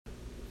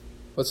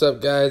What's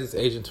up, guys? It's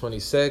Agent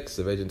 26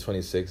 of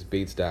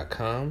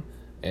Agent26Beats.com,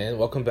 and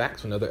welcome back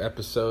to another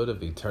episode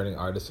of the Turning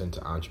Artists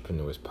into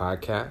Entrepreneurs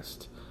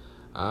podcast.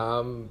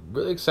 I'm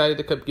really excited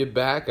to get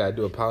back. I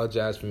do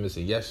apologize for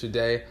missing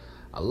yesterday.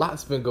 A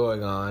lot's been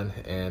going on,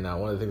 and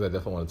one of the things I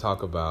definitely want to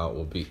talk about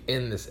will be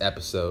in this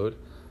episode.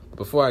 But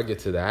before I get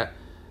to that,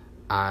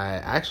 I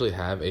actually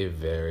have a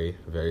very,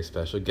 very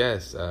special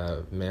guest.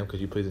 Ma'am, could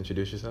you please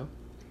introduce yourself?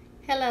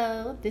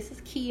 Hello, this is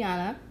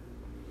Kiana.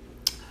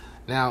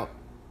 Now,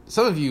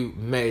 some of you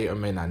may or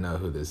may not know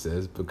who this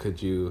is, but could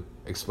you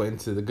explain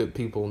to the good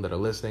people that are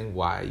listening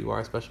why you are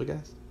a special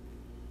guest?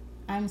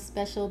 I'm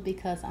special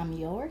because I'm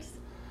yours.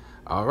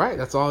 All right,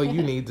 that's all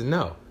you need to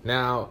know.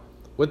 Now,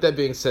 with that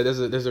being said,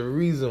 there's a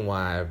reason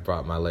why I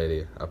brought my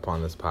lady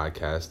upon this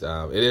podcast.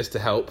 It is to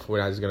help. We're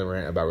not just going to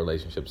rant about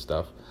relationship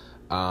stuff.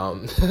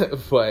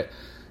 But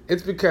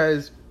it's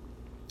because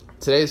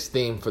today's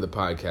theme for the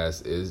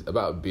podcast is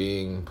about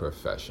being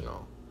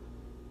professional.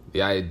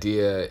 The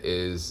idea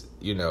is,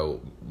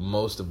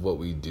 most of what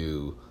we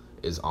do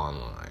is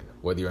online.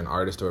 Whether you're an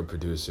artist or a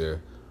producer,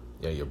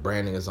 your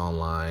branding is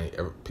online.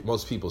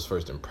 Most people's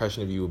first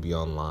impression of you will be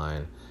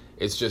online.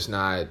 It's just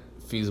not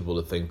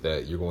feasible to think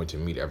that you're going to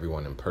meet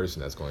everyone in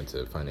person that's going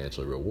to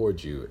financially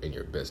reward you in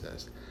your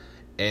business.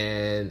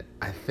 And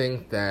I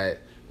think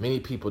that many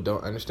people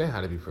don't understand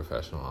how to be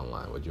professional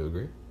online. Would you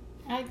agree?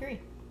 I agree.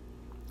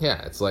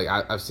 Yeah, it's like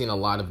I've seen a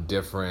lot of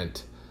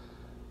different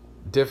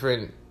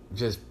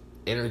just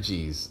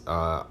energies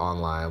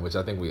online, which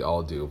I think we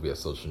all do via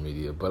social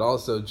media, but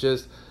also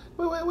just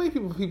the way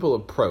people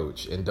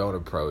approach and don't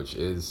approach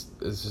it's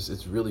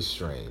really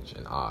strange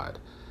and odd.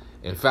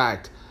 In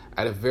fact,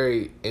 I had a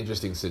very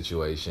interesting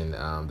situation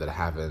that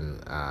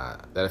happened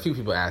that a few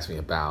people asked me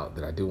about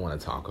that I do want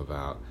to talk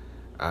about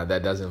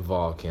that does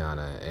involve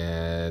Kiana,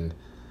 and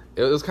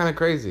it was kind of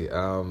crazy.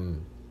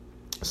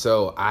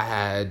 So I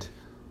had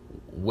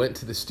went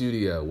to the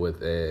studio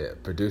with a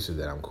producer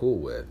that I'm cool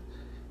with,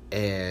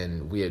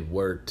 and we had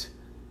worked,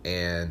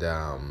 and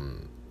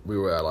we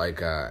were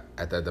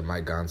at the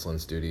Mike Gonsolin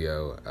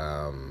studio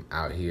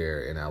out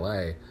here in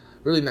LA.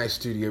 Really nice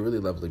studio, really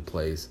lovely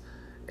place.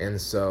 And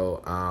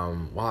so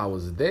while I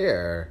was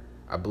there,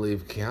 I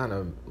believe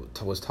Kiana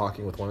was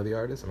talking with one of the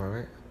artists. Am I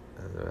right?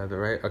 Is that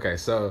right? Okay,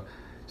 so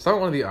she's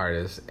talking with one of the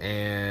artists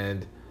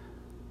and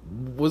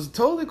was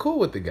totally cool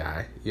with the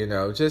guy,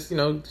 just,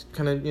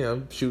 kind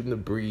of, shooting the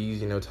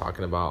breeze,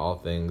 talking about all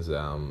things,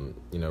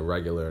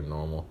 regular and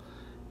normal.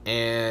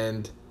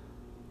 And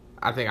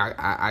I think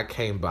I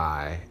came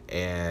by,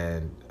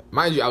 and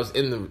mind you, I was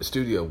in the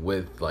studio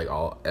with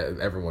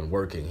everyone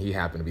working. He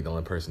happened to be the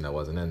only person that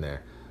wasn't in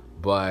there,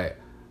 but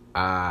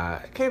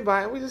I came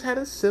by and we just had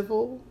a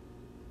civil,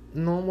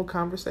 normal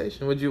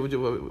conversation. What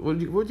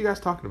you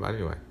guys talking about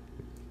anyway?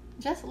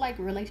 Just like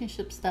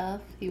relationship stuff.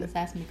 He was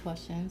asking me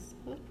questions.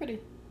 It was pretty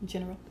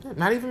general.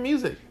 Not even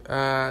music.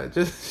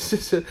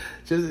 Just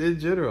in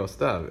general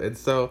stuff. And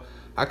so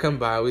I come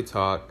by, we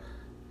talk,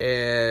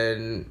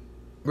 and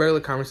regular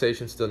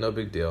conversation, still no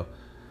big deal.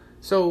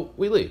 So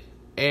we leave,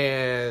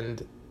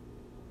 and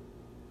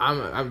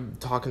I'm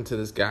talking to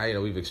this guy.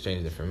 We've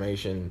exchanged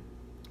information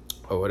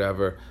or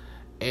whatever.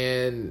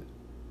 And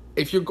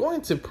if you're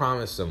going to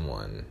promise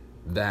someone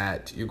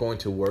that you're going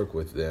to work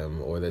with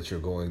them, or that you're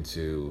going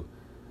to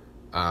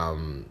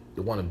want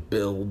to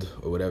build,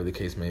 or whatever the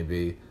case may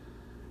be,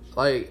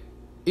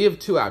 you have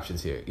two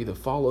options here: either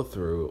follow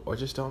through or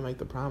just don't make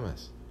the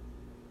promise.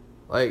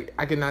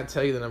 I cannot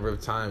tell you the number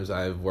of times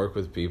I've worked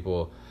with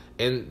people,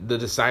 and the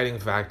deciding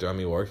factor on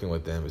me working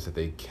with them is that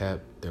they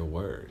kept their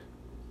word.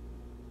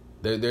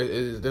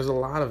 There's a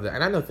lot of that.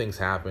 And I know things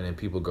happen and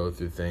people go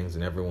through things,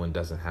 and everyone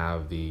doesn't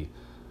have the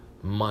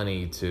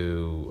money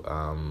to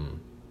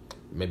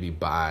maybe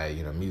buy,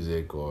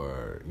 music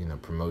or,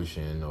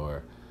 promotion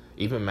or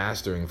even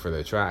mastering for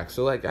their tracks.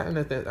 So, I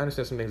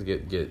understand some things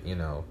get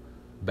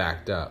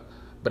backed up.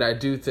 But I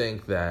do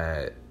think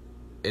that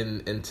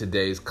in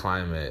today's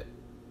climate,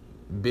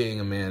 being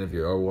a man of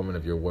or a woman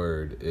of your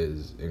word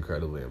is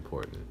incredibly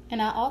important.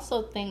 And I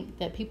also think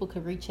that people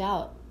could reach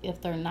out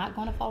if they're not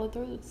going to follow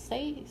through.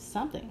 Say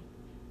something.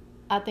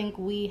 I think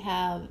we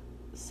have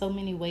so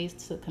many ways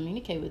to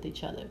communicate with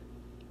each other.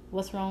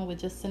 What's wrong with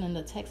just sending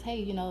a text?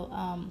 Hey,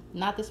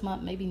 not this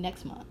month, maybe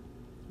next month.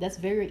 That's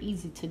very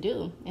easy to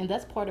do, and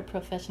that's part of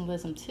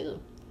professionalism too.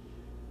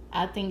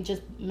 I think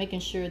just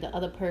making sure the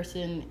other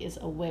person is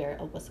aware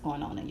of what's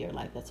going on in your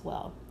life as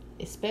well,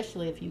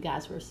 especially if you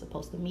guys were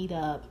supposed to meet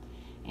up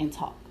and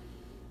talk.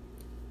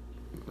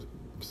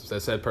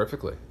 That said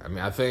perfectly. I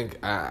mean, I think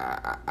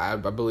I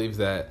believe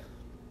that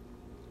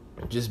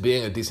just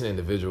being a decent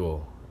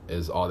individual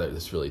is all that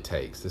this really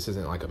takes. This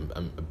isn't like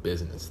a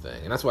business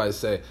thing, and that's why I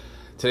say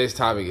today's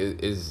topic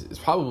is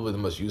probably the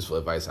most useful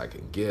advice I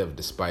can give,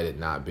 despite it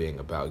not being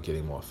about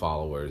getting more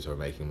followers or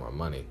making more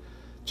money.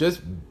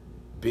 Just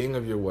being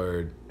of your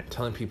word,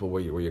 telling people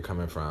where you're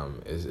coming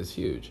from is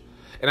huge.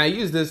 And I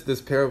use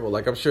this parable,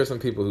 like I'm sure some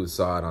people who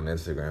saw it on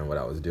Instagram, what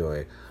I was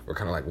doing, were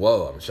kind of like,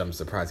 whoa, I'm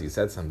surprised he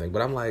said something.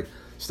 But I'm like,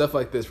 stuff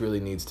like this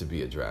really needs to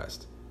be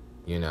addressed.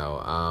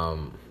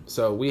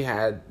 So we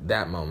had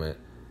that moment,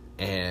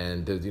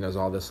 and there's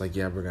all this like,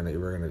 yeah, we're gonna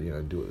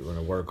do it, we're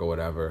gonna work or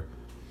whatever.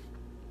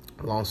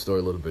 Long story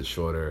a little bit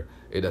shorter,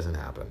 it doesn't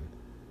happen.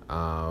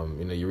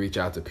 You reach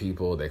out to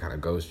people, they kind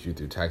of ghost you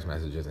through text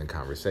messages and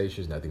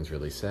conversations, nothing's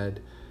really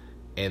said.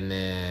 And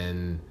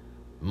then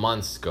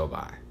months go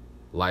by.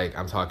 Like,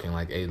 I'm talking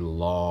like a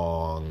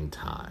long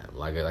time,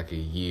 like a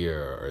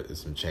year or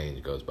some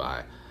change goes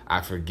by.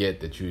 I forget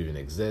that you even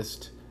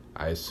exist.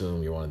 I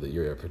assume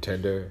you're a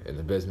pretender in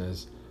the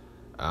business.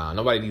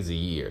 Nobody needs a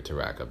year to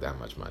rack up that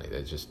much money.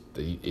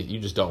 You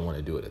just don't want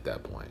to do it at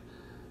that point.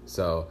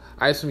 So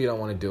I assume you don't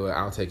want to do it. I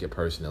don't take it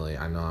personally.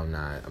 I know I'm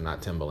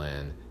not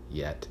Timberland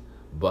yet,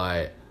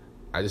 but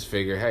I just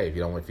figure, hey, if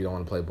you don't want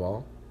to play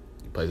ball,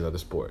 you play another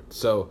sport.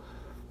 So,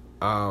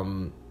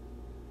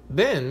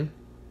 then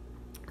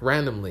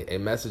randomly a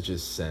message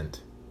is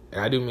sent,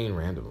 and I do mean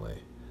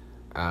randomly.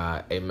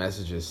 A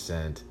message is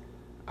sent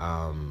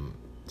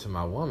to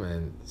my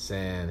woman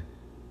saying,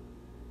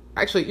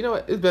 actually, you know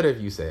what? It's better if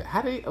you say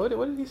it. What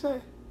did he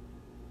say?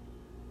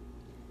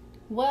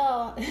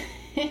 Well,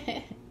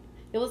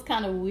 it was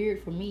kind of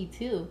weird for me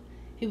too.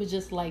 He was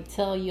just like,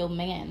 tell your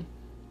man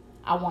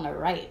I want to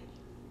write.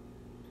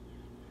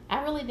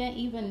 I really didn't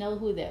even know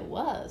who that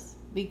was,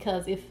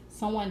 because if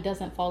someone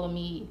doesn't follow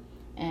me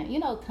and,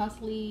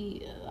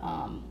 constantly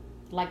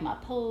like my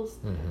posts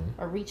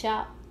or reach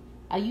out,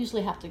 I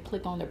usually have to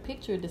click on their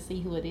picture to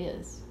see who it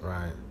is.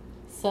 Right.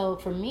 So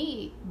for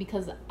me,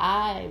 because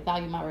I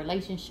value my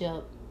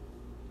relationship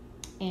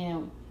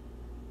and,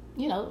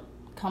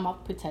 come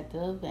off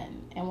protective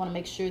and want to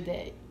make sure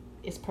that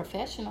it's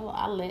professional,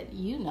 I let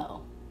you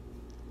know.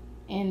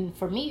 And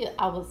for me,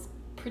 I was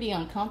pretty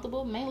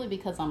uncomfortable, mainly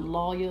because I'm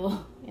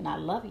loyal and I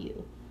love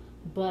you.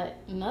 But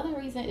another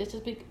reason is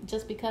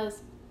just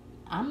because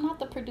I'm not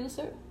the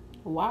producer.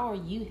 Why are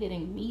you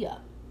hitting me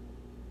up?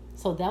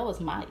 So that was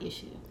my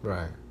issue.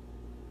 Right.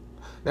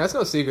 Now, it's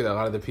no secret that a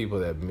lot of the people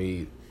that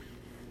meet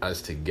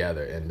us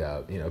together end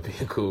up,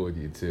 being cool with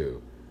you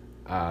too.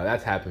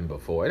 That's happened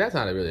before, and that's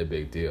not really a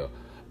big deal.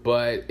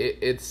 But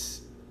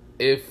it's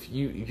if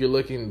you're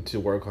looking to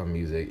work on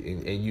music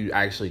and you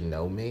actually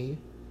know me,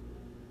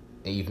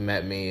 and you've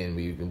met me and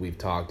we've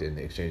talked and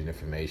exchanged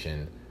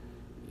information,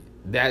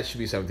 that should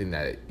be something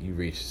that you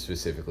reach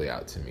specifically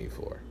out to me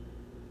for.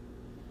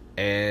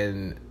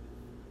 And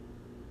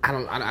I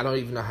don't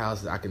even know how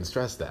else I can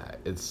stress that.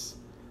 It's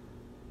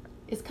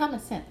common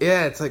sense.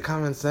 Yeah, it's like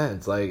common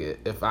sense. Like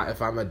if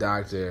I'm a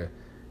doctor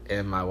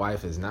and my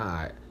wife is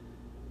not,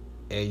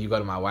 and you go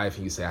to my wife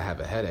and you say I have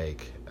a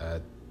headache,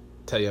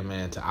 tell your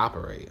man to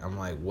operate. I'm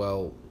like,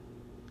 well,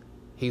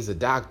 he's a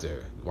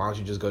doctor. Why don't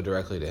you just go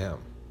directly to him?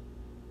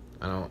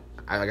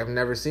 I've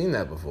never seen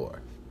that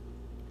before.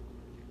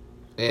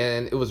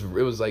 And it was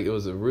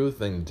a rude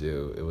thing to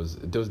do. It was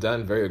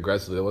done very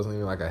aggressively. It wasn't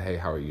even like a, hey,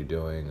 how are you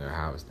doing, or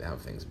how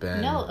things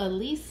been. No, at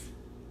least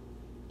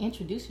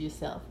introduce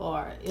yourself,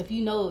 or if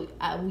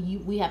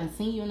we haven't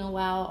seen you in a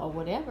while or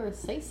whatever,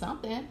 say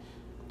something.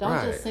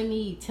 Don't just send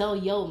me tell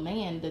your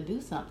man to do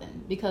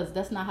something, because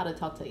that's not how to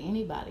talk to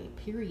anybody,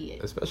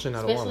 period. Especially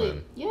a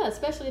woman. Yeah,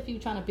 especially if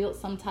you're trying to build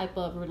some type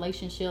of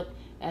relationship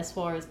as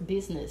far as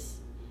business.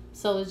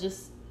 So it's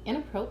just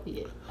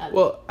inappropriate.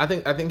 I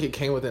think it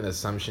came with an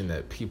assumption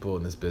that people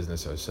in this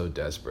business are so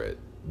desperate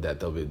that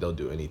they'll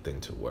do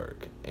anything to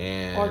work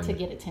or to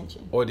get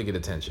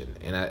attention.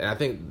 And I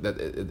think that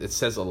it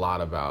says a lot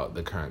about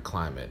the current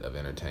climate of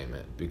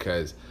entertainment,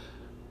 because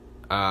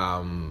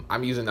I'm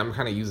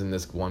kind of using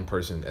this one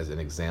person as an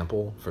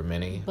example for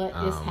many. But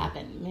it's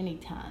happened many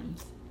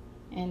times,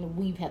 and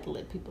we've had to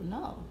let people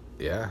know.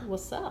 Yeah.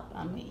 What's up?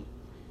 I mean,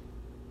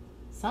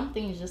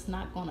 something's just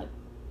not gonna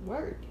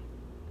work.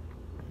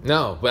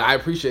 No, but I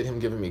appreciate him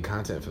giving me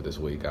content for this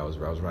week. I was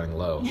running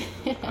low,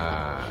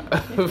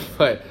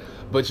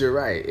 but you're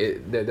right.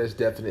 There's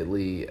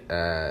definitely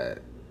a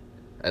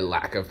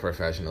lack of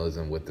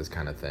professionalism with this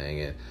kind of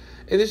thing, and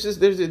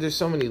there's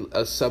so many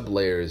sub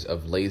layers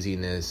of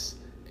laziness,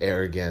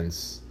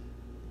 arrogance,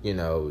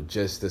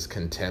 just this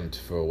contempt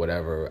for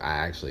whatever I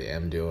actually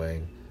am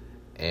doing,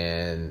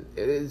 and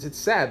it's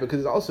sad because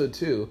it's also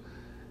too.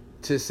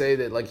 To say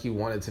that like he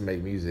wanted to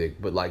make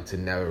music, but like to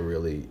never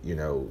really,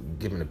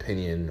 give an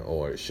opinion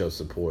or show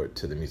support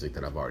to the music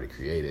that I've already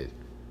created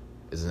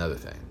is another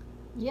thing.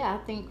 Yeah, I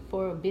think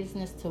for a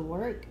business to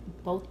work,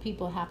 both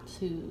people have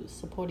to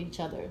support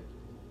each other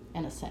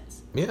in a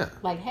sense. Yeah.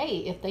 Like, hey,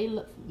 if they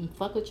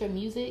fuck with your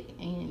music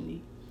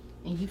and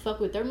you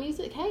fuck with their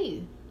music,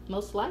 hey,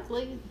 most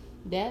likely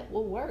that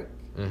will work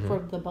for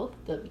the both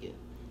of you.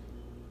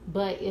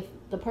 But if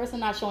the person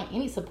not showing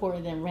any support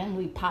and then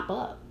randomly pop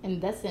up,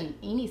 and that's in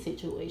any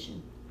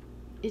situation,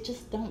 it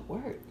just don't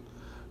work.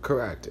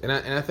 Correct. And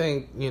I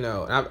think,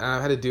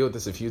 I've had to deal with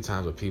this a few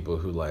times with people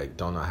who like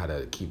don't know how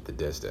to keep the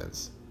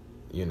distance,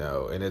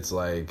 and it's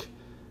like,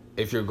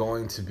 if you're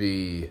going to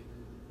be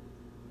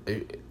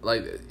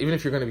like, even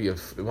if you're going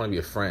to want to be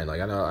a friend,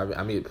 like I know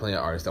I meet plenty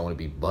of artists that want to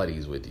be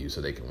buddies with you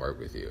so they can work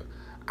with you.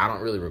 I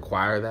don't really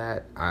require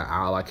that.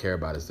 All I care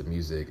about is the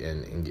music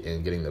and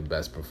getting the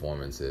best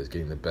performances,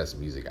 getting the best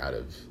music out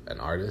of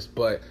an artist.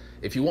 But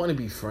if you want to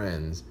be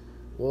friends,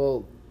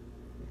 well,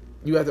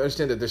 you have to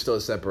understand that there's still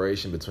a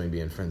separation between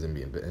being friends and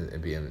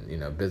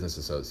being business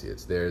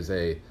associates. There's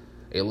a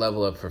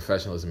level of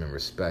professionalism and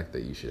respect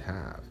that you should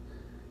have.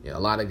 A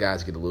lot of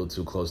guys get a little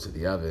too close to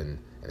the oven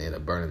and they end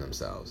up burning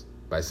themselves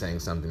by saying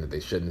something that they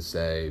shouldn't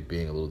say,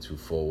 being a little too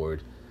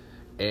forward.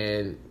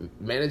 And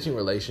managing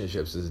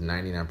relationships is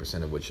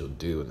 99% of what you'll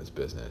do in this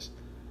business.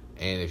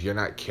 And if you're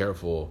not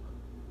careful,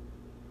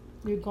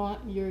 you're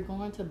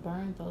going to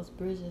burn those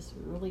bridges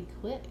really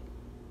quick.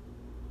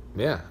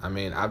 Yeah, I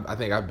mean, I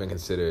think I've been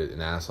considered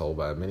an asshole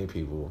by many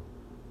people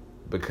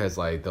because,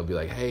 like, they'll be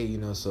like, hey,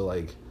 so,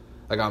 like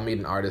I'll meet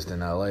an artist in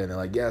LA and they're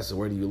like, yeah, so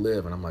where do you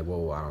live? And I'm like,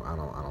 whoa, I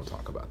don't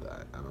talk about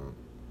that. I don't.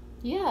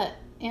 Yeah,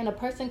 and a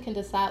person can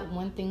decide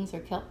when things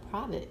are kept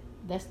private.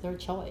 That's their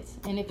choice.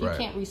 And if you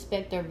can't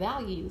respect their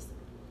values,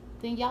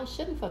 then y'all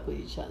shouldn't fuck with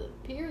each other.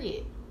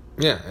 Period.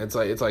 Yeah, it's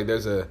like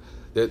there's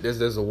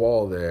a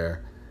wall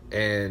there,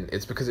 and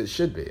it's because it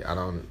should be. I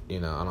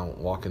don't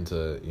walk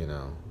into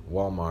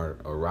Walmart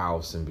or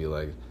Ralph's and be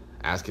like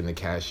asking the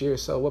cashier,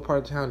 so what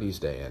part of town do you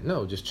stay in?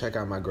 No, just check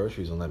out my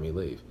groceries and let me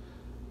leave.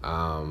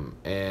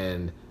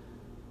 And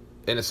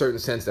in a certain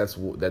sense, that's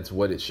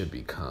what it should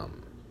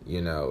become.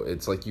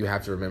 It's like you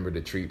have to remember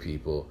to treat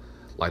people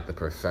like the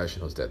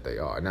professionals that they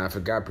are. Now, if a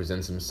guy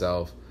presents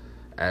himself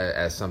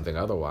as something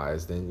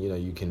otherwise, then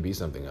you can be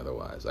something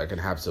otherwise. I can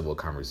have civil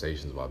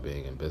conversations while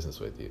being in business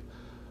with you,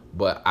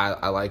 but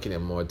I liken it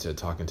more to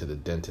talking to the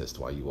dentist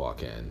while you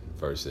walk in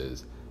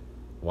versus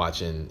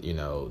watching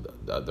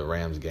the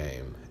Rams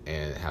game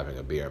and having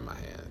a beer in my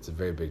hand. It's a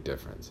very big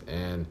difference.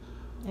 And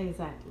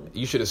exactly,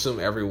 you should assume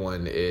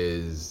everyone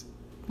is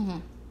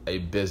a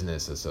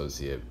business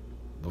associate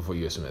before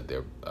you assume that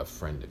they're a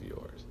friend of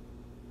yours.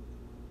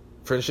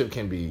 Friendship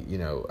can be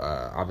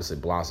obviously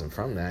blossom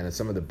from that, and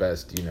some of the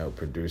best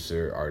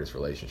producer artist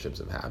relationships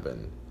have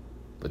happened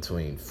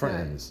between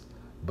friends.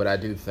 Right. But I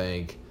do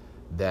think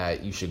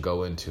that you should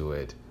go into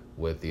it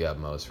with the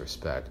utmost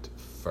respect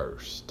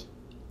first.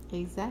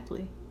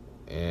 Exactly.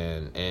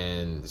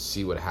 And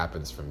see what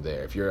happens from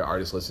there. If you're an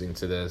artist listening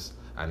to this,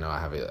 I know I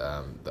have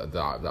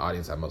the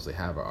audience I mostly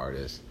have are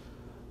artists.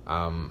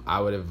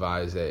 I would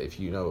advise that if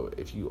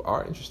you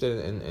are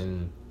interested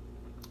in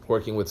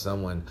working with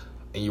someone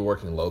and you're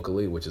working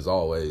locally, which is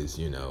always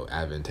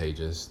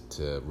advantageous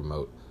to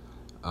remote,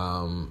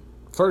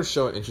 first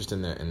show an interest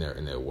in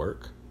their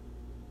work.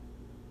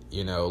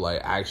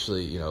 Like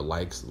actually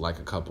like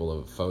a couple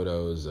of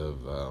photos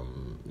of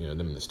them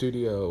in the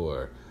studio,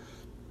 or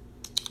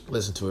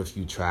listen to a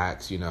few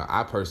tracks.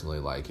 I personally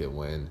like it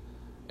when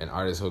an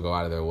artist will go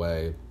out of their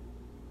way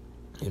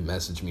and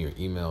message me or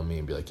email me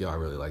and be like, yo, I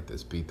really like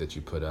this beat that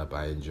you put up.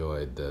 I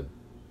enjoyed the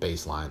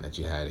bass line that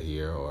you had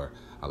here, or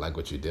I like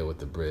what you did with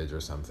the bridge or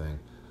something.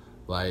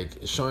 Like,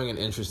 showing an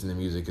interest in the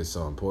music is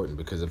so important,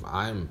 because if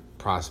I'm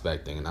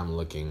prospecting and I'm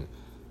looking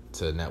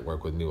to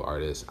network with new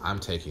artists, I'm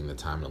taking the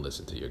time to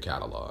listen to your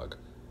catalog,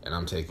 and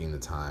I'm taking the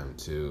time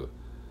to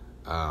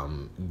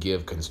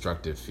give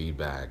constructive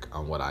feedback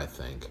on what I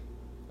think.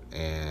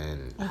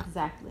 And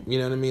exactly, you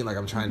know what I mean? Like,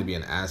 I'm trying to be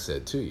an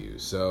asset to you.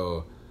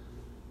 So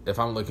if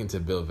I'm looking to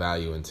build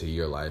value into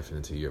your life and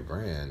into your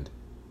brand,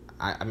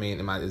 I mean,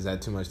 is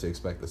that too much to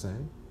expect the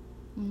same?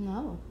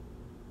 No.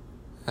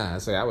 Yeah,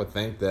 I would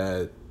think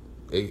that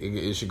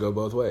it should go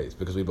both ways,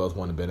 because we both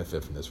want to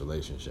benefit from this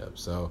relationship.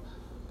 So,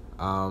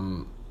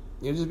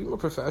 just be more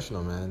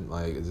professional, man.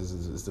 Like,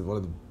 it's one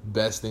of the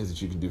best things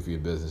that you can do for your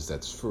business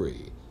that's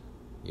free.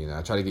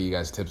 I try to give you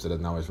guys tips that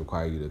doesn't always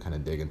require you to kind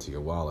of dig into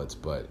your wallets,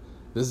 but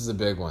this is a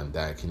big one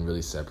that can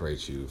really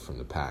separate you from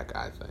the pack,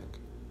 I think.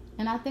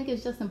 And I think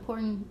it's just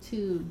important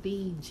to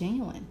be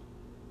genuine.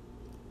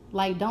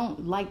 Like,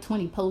 don't like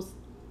 20 posts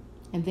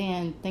and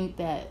then think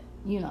that,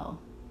 you'll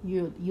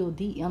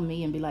DM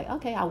me and be like,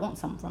 okay, I want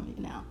something from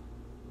you now.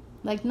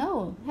 Like,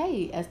 no.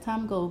 Hey, as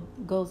time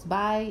goes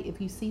by, if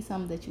you see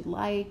something that you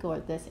like or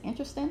that's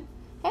interesting,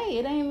 hey,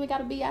 it ain't even got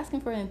to be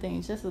asking for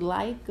anything. Just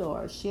like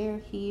or share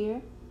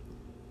here.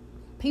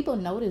 People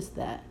notice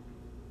that.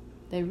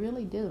 They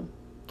really do.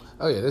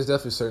 Oh, yeah, there's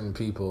definitely certain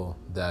people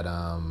that,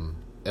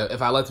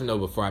 if I let them know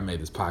before I made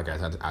this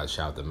podcast, I'd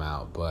shout them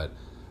out. But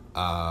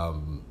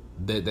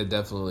they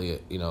definitely,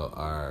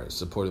 are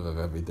supportive of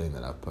everything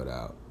that I've put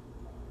out.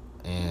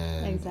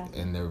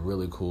 And they're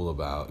really cool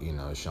about,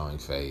 showing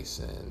face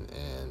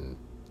and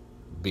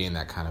being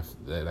that kind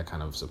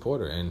of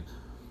supporter. And,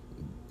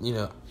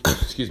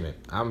 excuse me,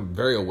 I'm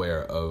very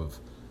aware of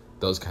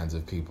those kinds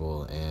of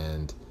people,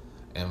 and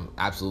am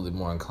absolutely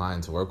more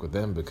inclined to work with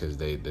them because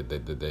they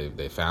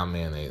found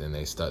me and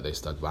they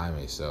stuck by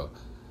me. So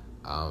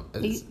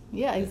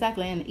yeah,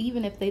 exactly. And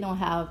even if they don't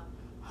have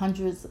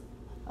hundreds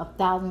of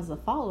thousands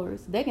of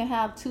followers, they can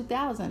have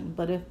 2,000.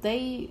 But if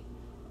they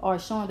are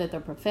showing that they're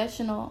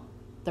professional,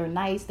 they're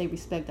nice, they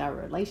respect our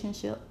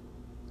relationship,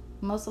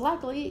 most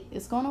likely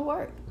it's going to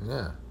work.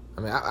 Yeah.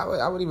 I mean,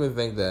 I would even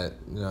think that,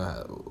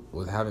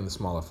 with having the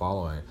smaller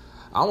following,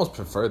 I almost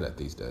prefer that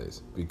these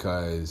days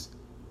because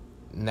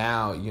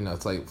now,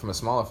 it's like from a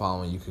smaller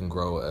following, you can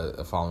grow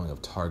a following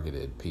of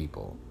targeted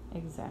people.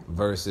 Exactly.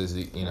 Versus,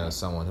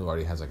 someone who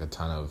already has like a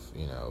ton of,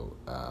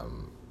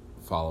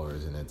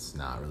 followers and it's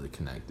not really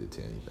connected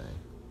to anything.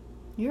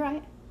 You're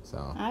right.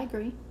 So I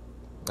agree.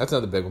 That's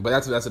another big one, but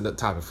that's a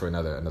topic for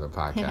another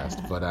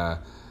podcast.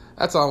 But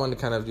that's all I wanted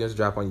to kind of just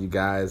drop on you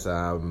guys.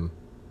 I'm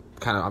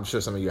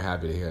sure some of you are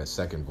happy to hear a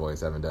second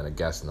voice. I haven't done a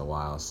guest in a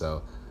while,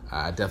 so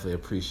I definitely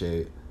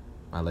appreciate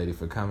my lady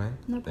for coming.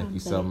 No problem. Thank you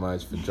so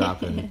much for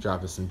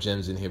dropping some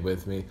gems in here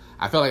with me.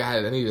 I felt like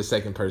I needed a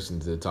second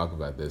person to talk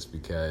about this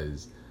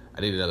because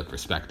I need another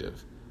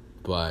perspective.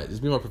 But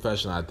just be more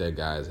professional out there,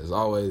 guys. As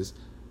always,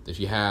 if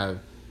you have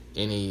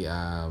any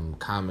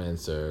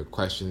comments or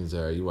questions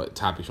or what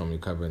topics you want me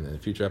to cover in the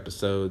future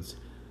episodes,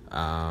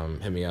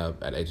 hit me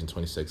up at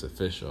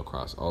Agent26Official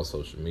across all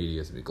social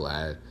medias. I'd be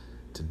glad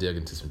to dig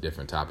into some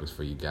different topics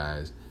for you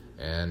guys.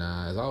 And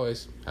as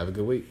always, have a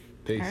good week.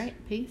 Peace. All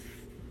right, peace.